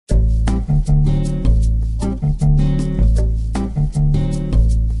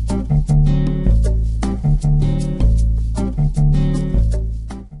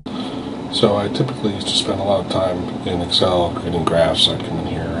So I typically used to spend a lot of time in Excel creating graphs. I'd come in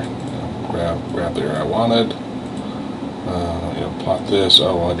here, grab the area I wanted, plot this.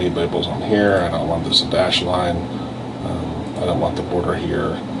 Oh, I need labels on here. I don't want this a dash line. I don't want the border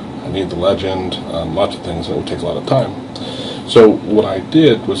here. I need the legend. Lots of things that would take a lot of time. So what I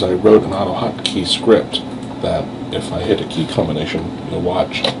did was I wrote an AutoHotKey script that if I hit a key combination, you'll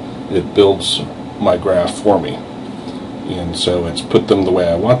watch, it builds my graph for me. And so it's put them the way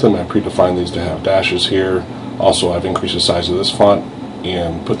I want them. I predefined these to have dashes here. Also, I've increased the size of this font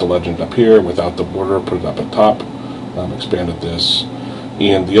and put the legend up here without the border, put it up at top, expanded this.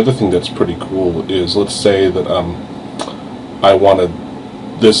 And the other thing that's pretty cool is, let's say that I wanted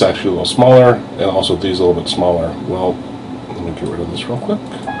this actually a little smaller and also these a little bit smaller. Well, let me get rid of this real quick.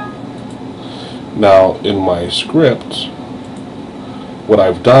 Now, in my script, what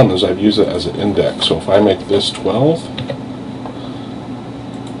I've done is I've used it as an index. So if I make this 12,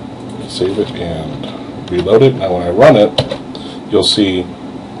 save it and reload it, now when I run it, you'll see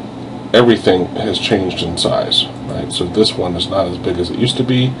everything has changed in size, right? So this one is not as big as it used to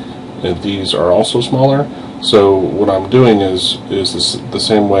be, and these are also smaller. So what I'm doing is the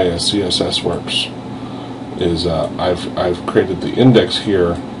same way as CSS works. Is I've created the index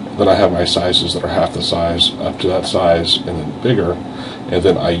here, then I have my sizes that are half the size, up to that size, and then bigger, and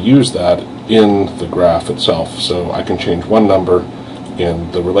then I use that in the graph itself. So I can change one number,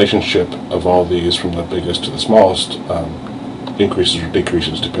 and the relationship of all these from the biggest to the smallest increases or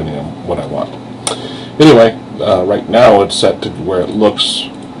decreases depending on what I want. Anyway, right now it's set to where it looks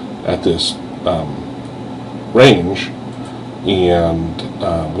at this range,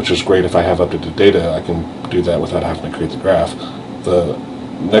 and which is great if I have updated data. I can do that without having to create the graph. The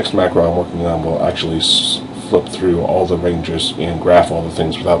next macro I'm working on will actually flip through all the ranges and graph all the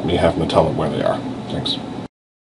things without me having to tell it where they are. Thanks.